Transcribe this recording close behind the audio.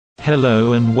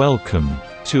Hello and welcome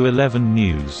to 11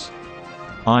 News.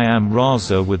 I am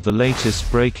Raza with the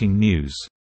latest breaking news.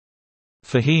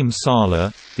 Fahim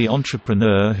Saleh, the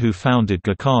entrepreneur who founded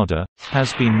Gokada,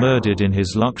 has been murdered in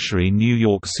his luxury New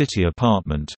York City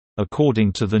apartment,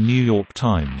 according to the New York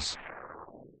Times.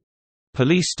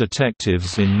 Police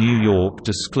detectives in New York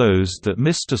disclosed that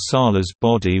Mr. Saleh's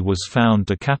body was found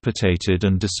decapitated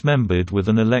and dismembered with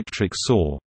an electric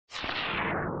saw.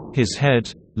 His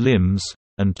head, limbs,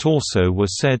 and torso were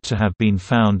said to have been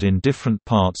found in different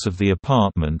parts of the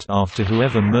apartment after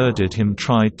whoever murdered him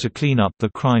tried to clean up the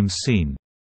crime scene.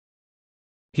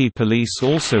 Police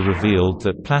also revealed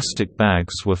that plastic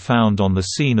bags were found on the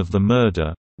scene of the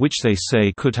murder, which they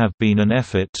say could have been an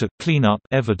effort to clean up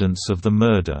evidence of the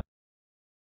murder.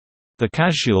 The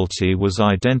casualty was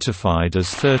identified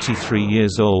as 33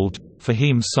 years old,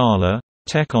 Fahim Saleh,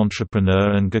 tech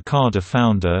entrepreneur and Gokada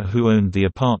founder who owned the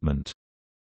apartment.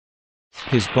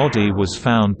 His body was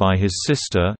found by his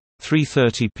sister,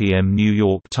 3:30 p.m. New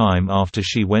York time, after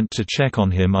she went to check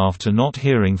on him after not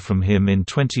hearing from him in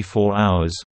 24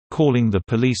 hours, calling the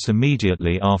police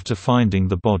immediately after finding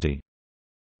the body.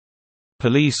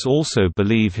 Police also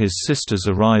believe his sister's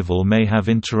arrival may have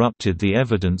interrupted the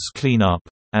evidence cleanup,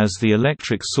 as the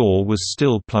electric saw was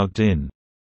still plugged in.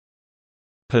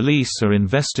 Police are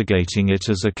investigating it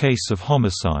as a case of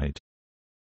homicide.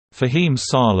 Fahim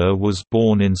Saleh was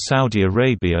born in Saudi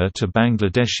Arabia to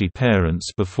Bangladeshi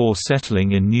parents before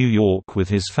settling in New York with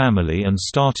his family and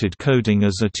started coding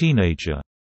as a teenager.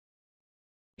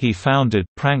 He founded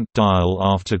PrankDial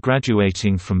after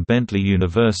graduating from Bentley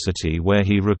University, where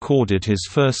he recorded his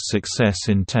first success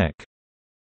in tech.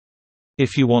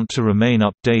 If you want to remain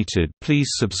updated, please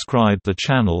subscribe the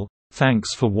channel.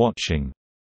 Thanks for watching.